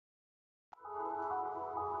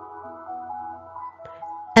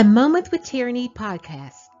A Moment with Tyranny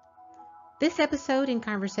podcast. This episode in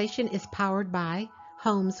conversation is powered by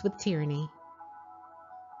Homes with Tyranny.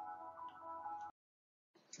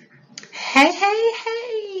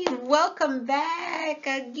 Hey, welcome back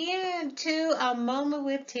again to A Moment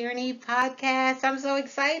with Tyranny podcast. I'm so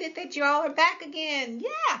excited that you all are back again.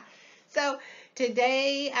 Yeah. So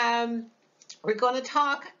today, we're going to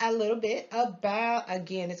talk a little bit about,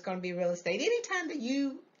 again, it's going to be real estate. Anytime that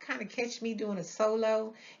you kind of catch me doing a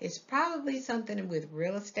solo, it's probably something with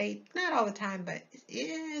real estate. Not all the time, but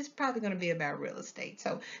it's probably going to be about real estate.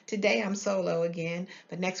 So today I'm solo again,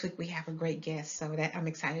 but next week we have a great guest. So that I'm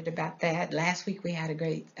excited about that. Last week we had a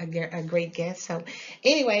great guest. So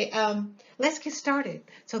anyway, let's get started.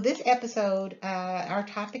 So this episode, our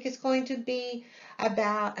topic is going to be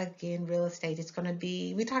about, again, real estate. It's going to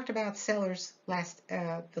be, we talked about sellers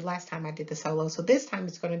the last time I did the solo. So this time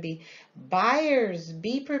it's going to be buyers.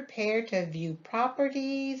 Be prepared to view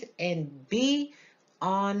properties and be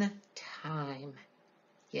on time.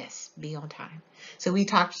 Yes, be on time. So we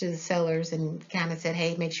talked to the sellers and kind of said,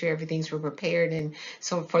 hey, make sure everything's prepared and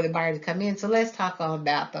so for the buyer to come in. So let's talk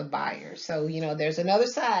about the buyers. So, there's another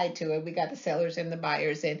side to it. We got the sellers and the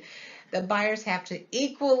buyers, and the buyers have to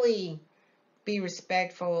equally be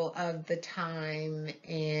respectful of the time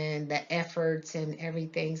and the efforts and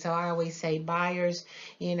everything. So I always say, buyers,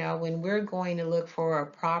 when we're going to look for a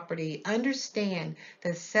property, understand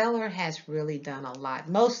the seller has really done a lot.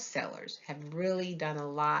 Most sellers have really done a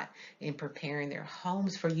lot in preparing their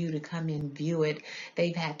homes for you to come in, view it.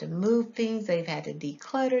 They've had to move things. They've had to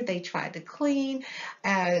declutter. They tried to clean.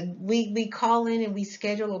 We call in and we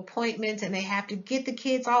schedule appointments, and they have to get the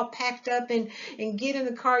kids all packed up and get in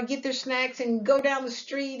the car, get their snacks, and go down the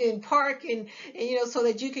street and park and so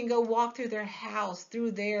that you can go walk through their house,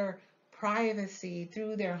 through their privacy,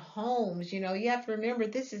 through their homes. You have to remember,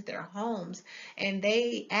 this is their homes, and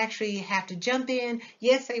they actually have to jump in.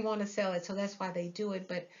 Yes, they want to sell it, so that's why they do it,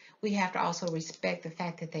 but we have to also respect the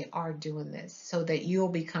fact that they are doing this so that you'll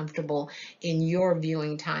be comfortable in your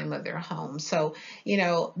viewing time of their home. So,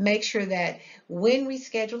 make sure that when we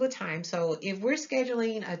schedule a time, so if we're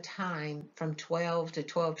scheduling a time from 12 to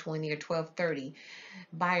 12:20 or 12:30,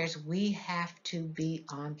 buyers, we have to be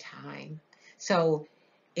on time. So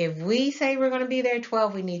if we say we're going to be there at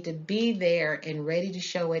 12, we need to be there and ready to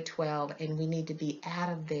show at 12, and we need to be out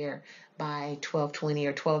of there by 12:20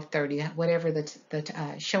 or 12:30, whatever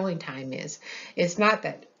the showing time is. It's not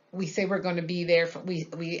that we say we're going to be there.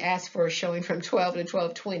 We ask for a showing from 12 to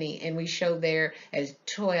 12:20, and we show there at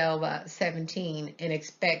 12:17 and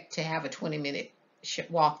expect to have a 20-minute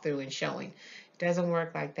walkthrough and showing. It doesn't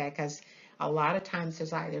work like that, because a lot of times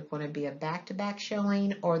there's either going to be a back-to-back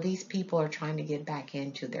showing, or these people are trying to get back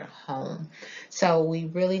into their home. So we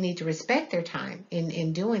really need to respect their time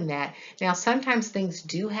in doing that. Now, sometimes things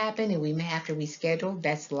do happen and we may have to reschedule.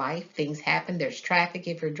 That's life. Things happen. There's traffic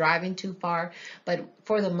if you're driving too far. But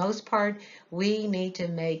for the most part, we need to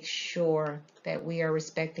make sure that we are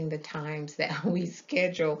respecting the times that we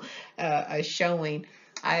schedule a showing.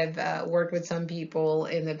 I've worked with some people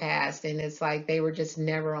in the past, and it's like they were just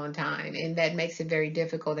never on time, and that makes it very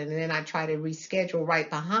difficult. And then I try to reschedule right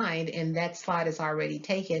behind, and that slot is already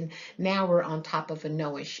taken. Now we're on top of a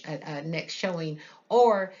next showing,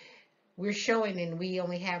 or we're showing and we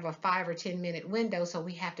only have a 5 or 10 minute window, so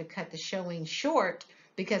we have to cut the showing short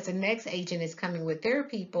because the next agent is coming with their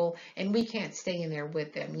people, and we can't stay in there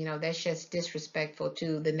with them. That's just disrespectful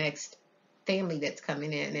to the next family that's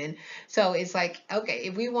coming in. And so it's like, okay,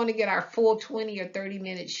 if we want to get our full 20 or 30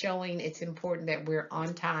 minute showing, it's important that we're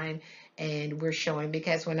on time and we're showing,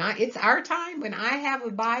 because it's our time, when I have a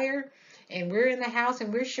buyer and we're in the house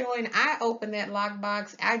and we're showing, I open that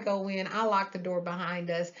lockbox, I go in, I lock the door behind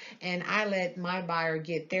us, and I let my buyer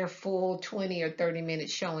get their full 20 or 30 minute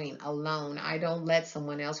showing alone. I don't let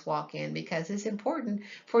someone else walk in, because it's important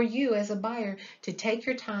for you as a buyer to take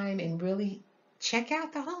your time and really check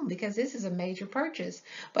out the home, because this is a major purchase.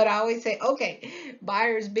 But I always say, okay,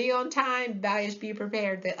 buyers, be on time, buyers, be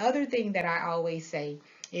prepared. The other thing that I always say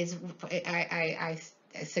is, I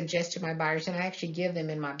suggest to my buyers, and I actually give them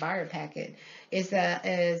in my buyer packet, is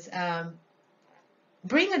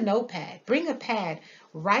bring a notepad, bring a pad,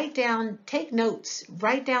 write down, take notes,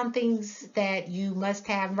 write down things that you must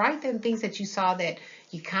have, write down things that you saw that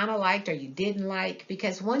you kind of liked or you didn't like,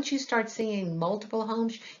 because once you start seeing multiple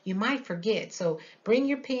homes, you might forget. So bring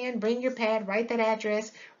your pen, bring your pad, write that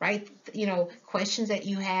address, write, questions that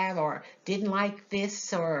you have, or didn't like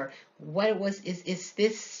this, or what it was, is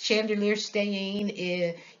this chandelier staying,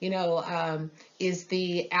 is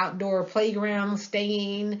the outdoor playground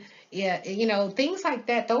staying, Yeah, things like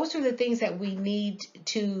that. Those are the things that we need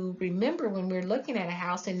to remember when we're looking at a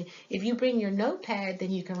house. And if you bring your notepad, then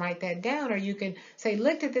you can write that down, or you can say,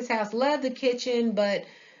 looked at this house, love the kitchen, but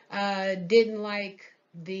didn't like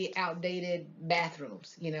the outdated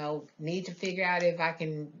bathrooms. Need to figure out if I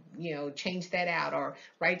can, change that out, or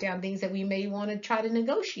write down things that we may want to try to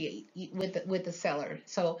negotiate with the seller.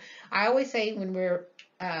 So I always say when we're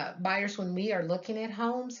buyers, when we are looking at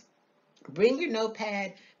homes, bring your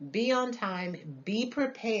notepad, be on time, be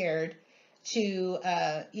prepared to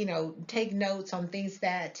take notes on things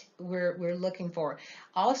that we're looking for.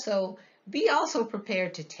 Also, be also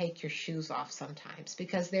prepared to take your shoes off sometimes,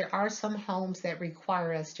 because there are some homes that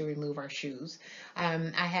require us to remove our shoes.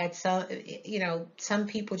 I had some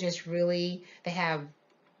people just really, they have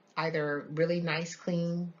either really nice,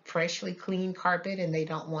 clean, freshly clean carpet, and they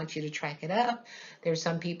don't want you to track it up. There's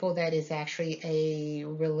some people that is actually a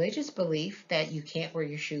religious belief that you can't wear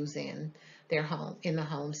your shoes in their home, in the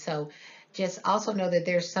home. So just also know that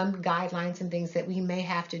there's some guidelines and things that we may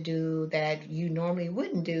have to do that you normally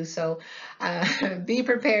wouldn't do. So be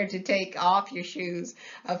prepared to take off your shoes.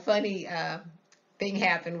 A funny thing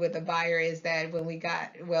happened with a buyer is that when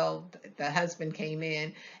the husband came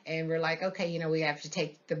in, and we're like, okay, we have to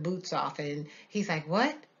take the boots off. And he's like,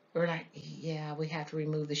 what? We're like, yeah, we have to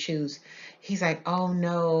remove the shoes. He's like, oh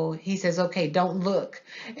no. He says, okay, don't look.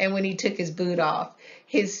 And when he took his boot off,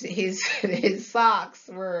 his socks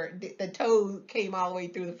were, the toe came all the way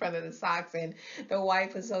through the front of the socks, and the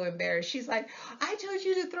wife was so embarrassed. She's like, I told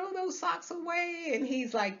you to throw those socks away. And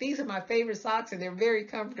he's like, these are my favorite socks, and they're very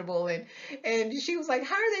comfortable. And she was like,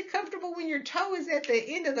 how are they comfortable when your toe is at the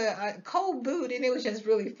end of the cold boot? And it was just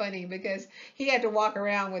really funny because he had to walk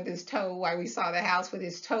around with his toe while we saw the house with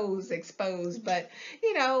his toes exposed. But,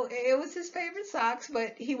 it was his favorite socks,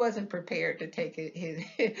 but he wasn't prepared to take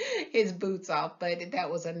his boots off. But that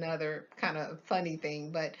was another kind of funny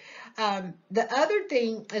thing. But the other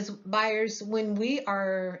thing is, buyers, when we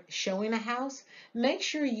are showing a house, make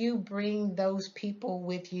sure you bring those people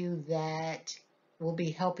with you that will be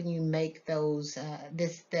helping you make those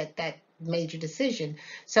that major decision.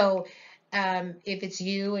 So if it's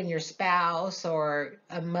you and your spouse, or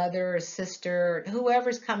a mother or sister,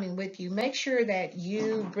 whoever's coming with you, make sure that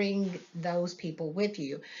you bring those people with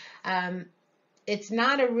you. It's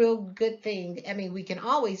not a real good thing. I mean, we can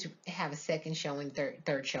always have a second showing,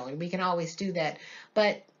 third showing. We can always do that,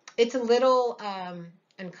 but it's a little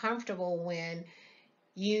uncomfortable when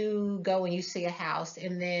you go and you see a house,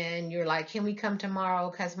 and then you're like, can we come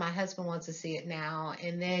tomorrow because my husband wants to see it now?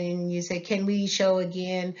 And then you say, can we show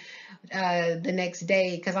again the next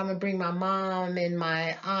day, because I'm gonna bring my mom and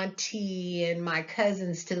my auntie and my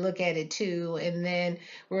cousins to look at it too. And then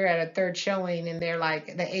we're at a third showing, and they're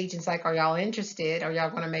like, the agent's like, are y'all interested? Are y'all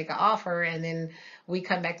gonna make an offer? And then we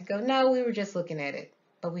come back and go, no, we were just looking at it,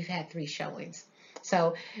 but we've had 3 showings.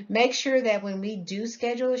 So make sure that when we do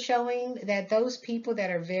schedule a showing, that those people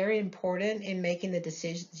that are very important in making the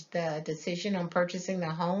decision on purchasing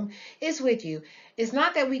the home is with you. It's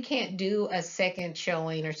not that we can't do a second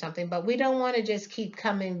showing or something, but we don't want to just keep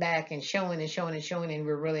coming back and showing and showing and showing, and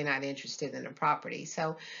we're really not interested in the property.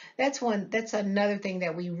 So that's another thing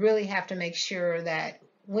that we really have to make sure that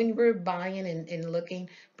when we're buying and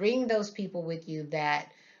looking, bring those people with you that's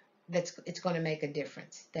it's going to make a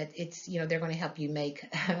difference, that it's they're going to help you make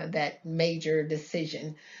that major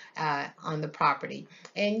decision on the property.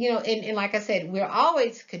 And and like I said, we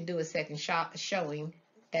always could do a second showing.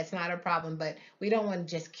 That's not a problem, but we don't want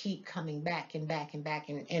to just keep coming back and back and back,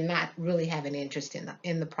 and not really have an interest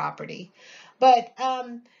in the property. But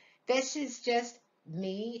this is just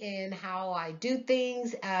me and how I do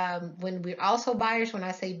things. When we're also buyers, when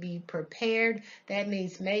I say be prepared, that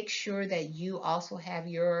means make sure that you also have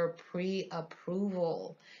your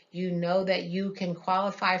pre-approval. You know that you can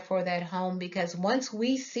qualify for that home, because once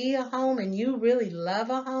we see a home and you really love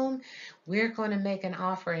a home, we're going to make an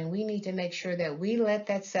offer, and we need to make sure that we let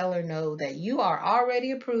that seller know that you are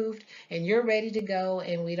already approved and you're ready to go,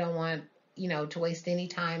 and we don't want to waste any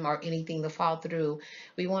time or anything to fall through.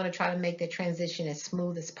 We want to try to make the transition as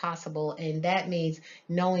smooth as possible, and that means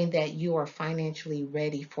knowing that you are financially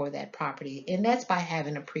ready for that property, and that's by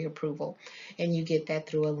having a pre-approval, and you get that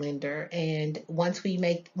through a lender. And once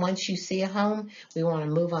you see a home, we want to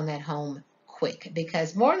move on that home quick,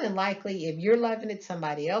 because more than likely, if you're loving it,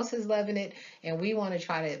 somebody else is loving it, and we want to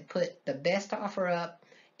try to put the best offer up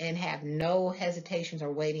and have no hesitations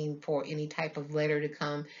or waiting for any type of letter to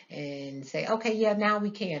come and say, okay, yeah, now we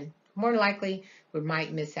can. More than likely, we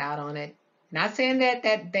might miss out on it. Not saying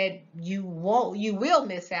that you will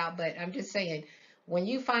miss out, but I'm just saying, when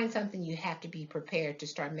you find something, you have to be prepared to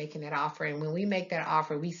start making that offer. And when we make that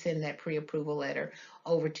offer, we send that pre-approval letter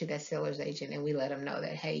over to that seller's agent, and we let them know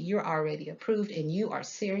that, hey, you're already approved and you are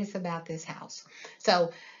serious about this house.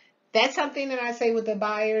 So that's something that I say with the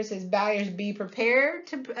buyers is buyers be prepared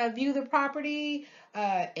to view the property,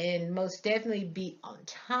 and most definitely be on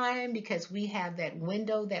time, because we have that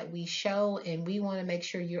window that we show, and we want to make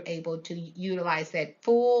sure you're able to utilize that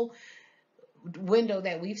full window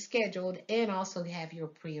that we've scheduled, and also have your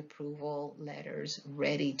pre-approval letters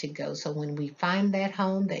ready to go. So when we find that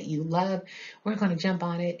home that you love, we're going to jump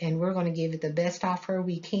on it and we're going to give it the best offer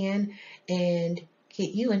we can and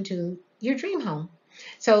get you into your dream home.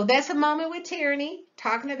 So that's a moment with Tyranny,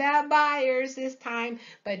 talking about buyers this time.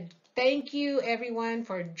 But thank you everyone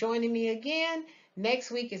for joining me again.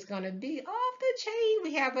 Next week is going to be off the chain.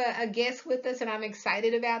 We have a guest with us, and I'm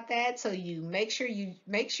excited about that. So you make sure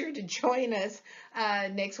to join us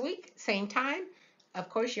next week, same time. Of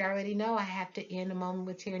course, you already know I have to end a moment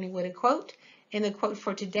with Tyranny with a quote. And the quote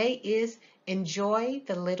for today is, enjoy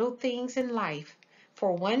the little things in life,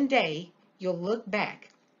 for one day you'll look back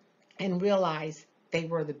and realize they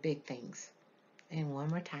were the big things. And one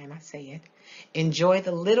more time I say it. Enjoy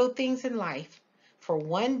the little things in life, for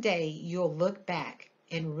one day you'll look back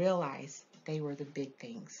and realize they were the big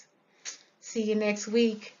things. See you next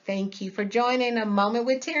week. Thank you for joining a Moment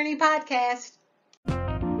with Tyranny podcast.